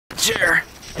chair.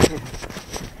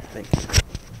 Thank you.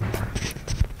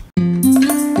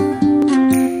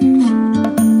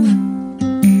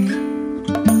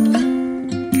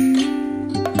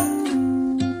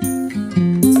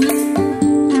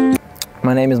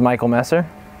 My name is Mykle Messer.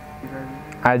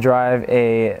 I drive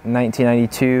a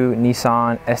 1992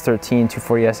 Nissan S13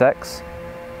 240SX.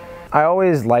 I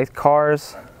always liked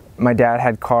cars. My dad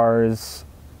had cars,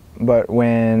 but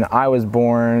when I was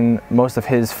born, most of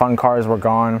his fun cars were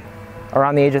gone.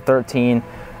 Around the age of 13,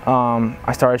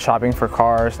 I started shopping for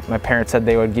cars. My parents said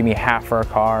they would give me half for a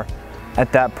car.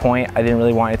 At that point, I didn't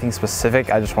really want anything specific.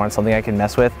 I just wanted something I could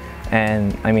mess with.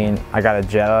 And I mean, I got a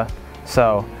Jetta.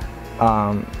 So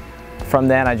from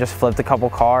then, I just flipped a couple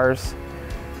cars.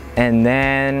 And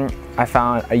then I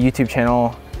found a YouTube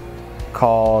channel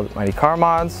called Mighty Car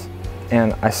Mods,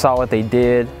 and I saw what they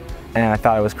did and I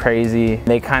thought it was crazy.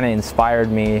 They kind of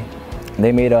inspired me.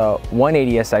 They made a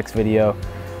 180SX video,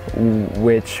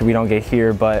 which we don't get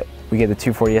here, but we get the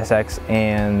 240SX,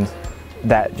 and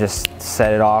that just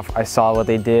set it off. I saw what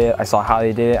they did, I saw how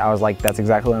they did it. I was like, that's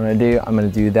exactly what I'm gonna do. I'm gonna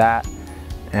do that,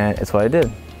 and it's what I did.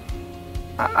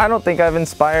 I don't think I've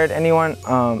inspired anyone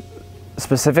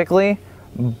specifically,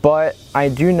 but I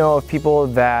do know of people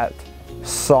that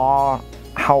saw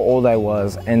how old I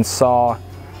was and saw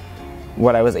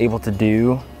what I was able to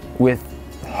do with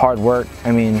hard work.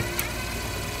 I mean,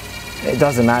 it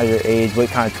doesn't matter your age, what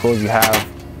kind of tools you have.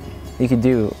 You could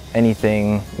do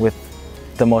anything with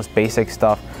the most basic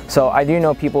stuff. So I do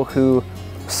know people who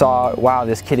saw, wow,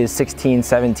 this kid is 16,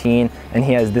 17, and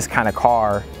he has this kind of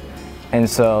car. And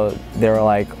so they were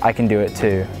like, I can do it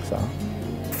too. So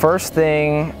first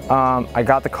thing, I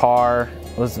got the car,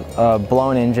 it was a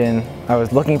blown engine. I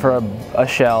was looking for a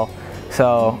shell.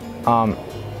 So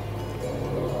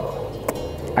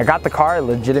I got the car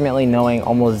legitimately knowing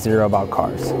almost zero about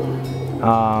cars.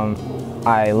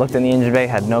 I looked in the engine bay,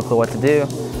 had no clue what to do.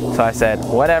 So I said,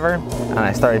 whatever. And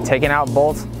I started taking out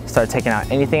bolts, started taking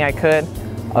out anything I could.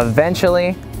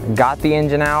 Eventually got the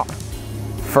engine out.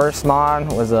 First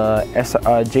mod was a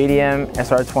JDM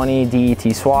SR20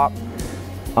 DET swap.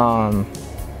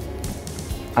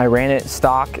 I ran it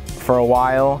stock for a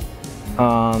while.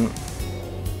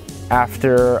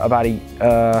 After about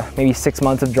maybe 6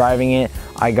 months of driving it,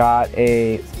 I got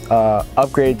a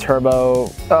upgraded turbo,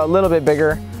 a little bit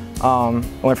bigger.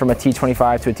 Went from a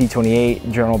T25 to a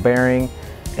T28 journal bearing,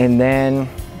 and then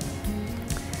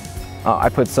I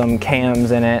put some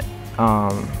cams in it,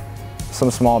 some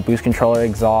small boost controller,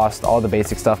 exhaust, all the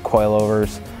basic stuff,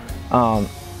 coilovers.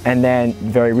 And then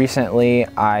very recently,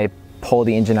 I pulled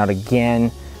the engine out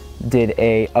again, did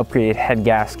a upgraded head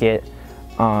gasket,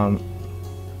 an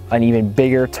even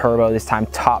bigger turbo, this time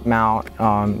top mount,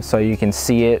 so you can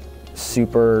see it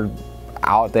super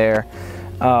out there.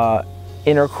 Front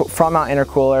mount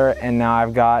intercooler, and now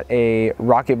I've got a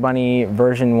Rocket Bunny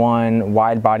version 1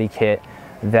 wide body kit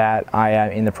that I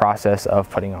am in the process of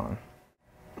putting on.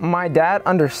 My dad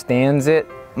understands it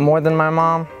more than my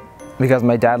mom because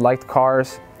my dad liked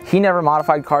cars. He never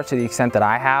modified cars to the extent that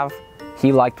I have.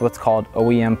 He liked what's called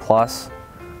OEM Plus.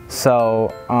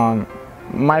 So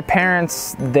my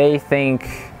parents, they think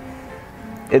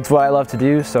it's what I love to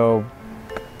do, so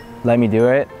let me do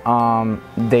it.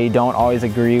 They don't always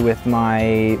agree with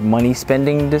my money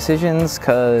spending decisions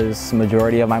because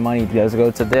majority of my money does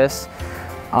go to this.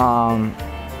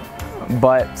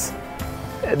 But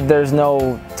there's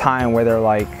no time where they're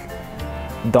like,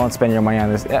 don't spend your money on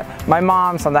this. My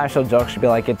mom, sometimes she'll joke, she'll be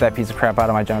like, get that piece of crap out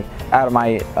of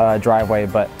my driveway,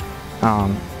 but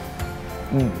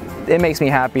it makes me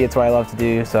happy. It's what I love to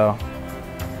do, so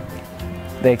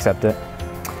they accept it.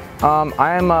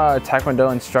 I am a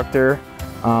Taekwondo instructor.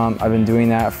 I've been doing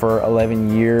that for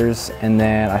 11 years, and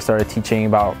then I started teaching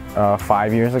about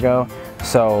 5 years ago.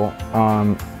 So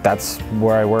that's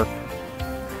where I work.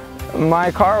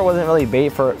 My car wasn't really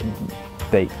built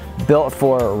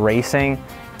for racing.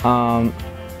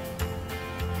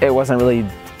 It wasn't really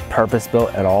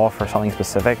purpose-built at all for something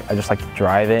specific. I just like to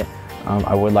drive it.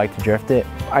 I would like to drift it.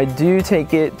 I do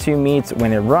take it to meets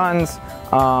when it runs.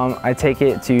 I take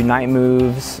it to night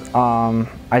moves. My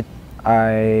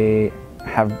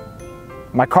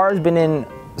car's been in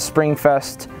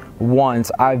Springfest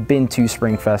once. I've been to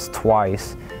Springfest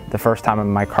twice. The first time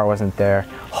my car wasn't there.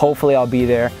 Hopefully I'll be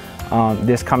there.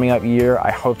 This coming up year,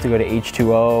 I hope to go to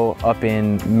H2O up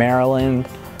in Maryland.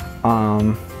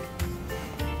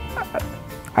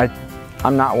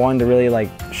 I'm not one to really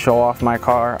like show off my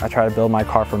car. I try to build my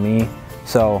car for me.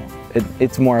 So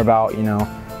it's more about, you know,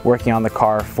 working on the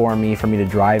car for me to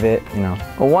drive it, you know.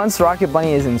 But once Rocket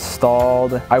Bunny is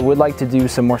installed, I would like to do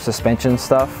some more suspension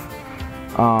stuff.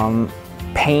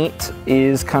 Paint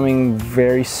is coming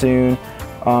very soon.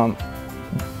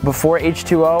 Before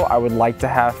H2O, I would like to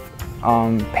have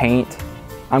paint.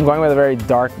 I'm going with a very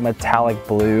dark metallic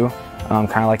blue, kind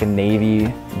of like a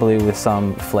navy blue with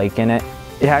some flake in it.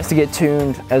 It has to get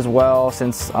tuned as well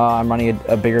since I'm running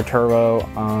a bigger turbo.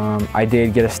 I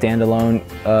did get a standalone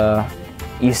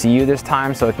ECU this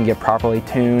time so it can get properly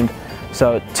tuned.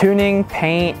 So tuning,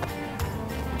 paint,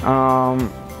 I'm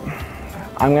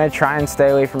gonna try and stay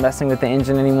away from messing with the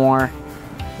engine anymore.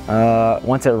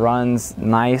 Once it runs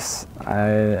nice,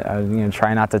 I'm gonna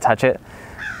try not to touch it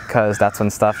because that's when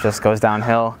stuff just goes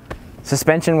downhill.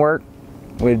 Suspension work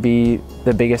would be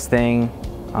the biggest thing.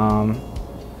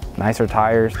 Nicer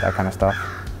tires, that kind of stuff.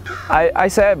 I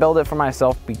say I build it for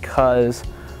myself because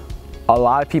a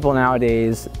lot of people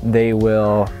nowadays, they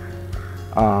will,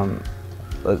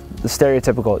 the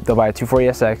stereotypical, they'll buy a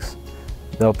 240SX,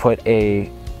 they'll put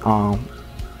a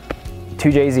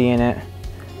 2JZ in it,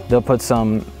 they'll put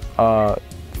some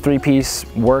 3-piece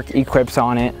work equips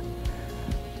on it,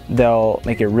 they'll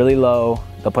make it really low,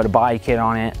 they'll put a body kit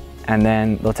on it, and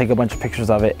then they'll take a bunch of pictures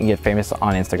of it and get famous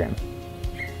on Instagram.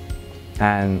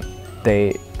 And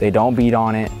they don't beat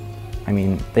on it. I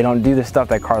mean, they don't do the stuff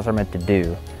that cars are meant to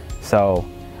do. So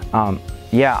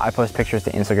yeah, I post pictures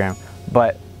to Instagram,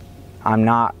 but I'm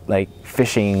not like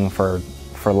fishing for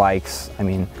likes. I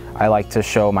mean, I like to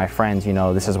show my friends, you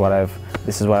know, this is what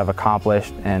I've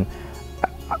accomplished, and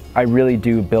I really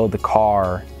do build the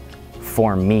car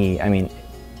for me. I mean,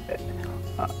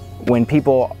 when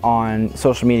people on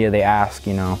social media, they ask,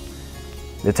 you know,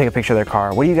 they take a picture of their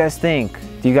car, what do you guys think?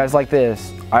 Do you guys like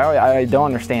this? I don't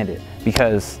understand it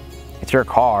because it's your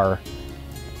car.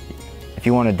 If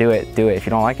you want to do it, do it. If you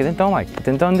don't like it, then don't like it,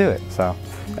 then don't do it. So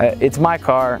it's my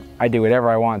car. I do whatever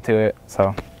I want to it.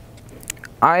 So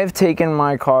I've taken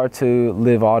my car to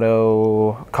Live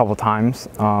Auto a couple times.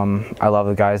 I love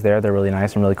the guys there. They're really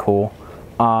nice and really cool.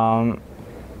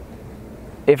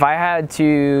 If I had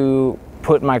to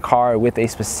put my car with a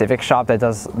specific shop that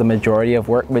does the majority of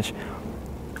work, which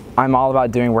I'm all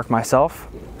about doing work myself,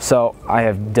 so I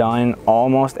have done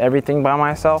almost everything by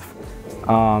myself.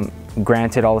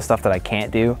 Granted, all the stuff that I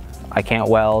can't do. I can't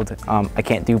weld, I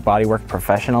can't do body work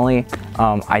professionally.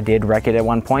 I did wreck it at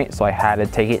one point, so I had to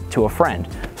take it to a friend.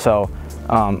 So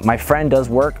my friend does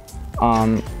work,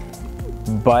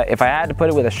 but if I had to put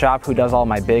it with a shop who does all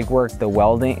my big work, the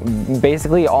welding,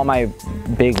 basically all my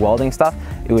big welding stuff,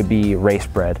 it would be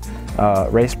Racebred.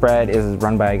 Racebred is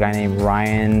run by a guy named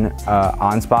Ryan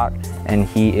Onspach, and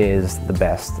he is the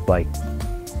best. Like,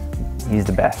 he's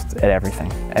the best at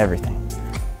everything, everything.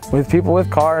 With people with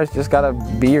cars, just gotta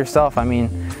be yourself. I mean,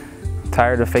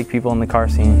 tired of fake people in the car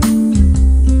scene.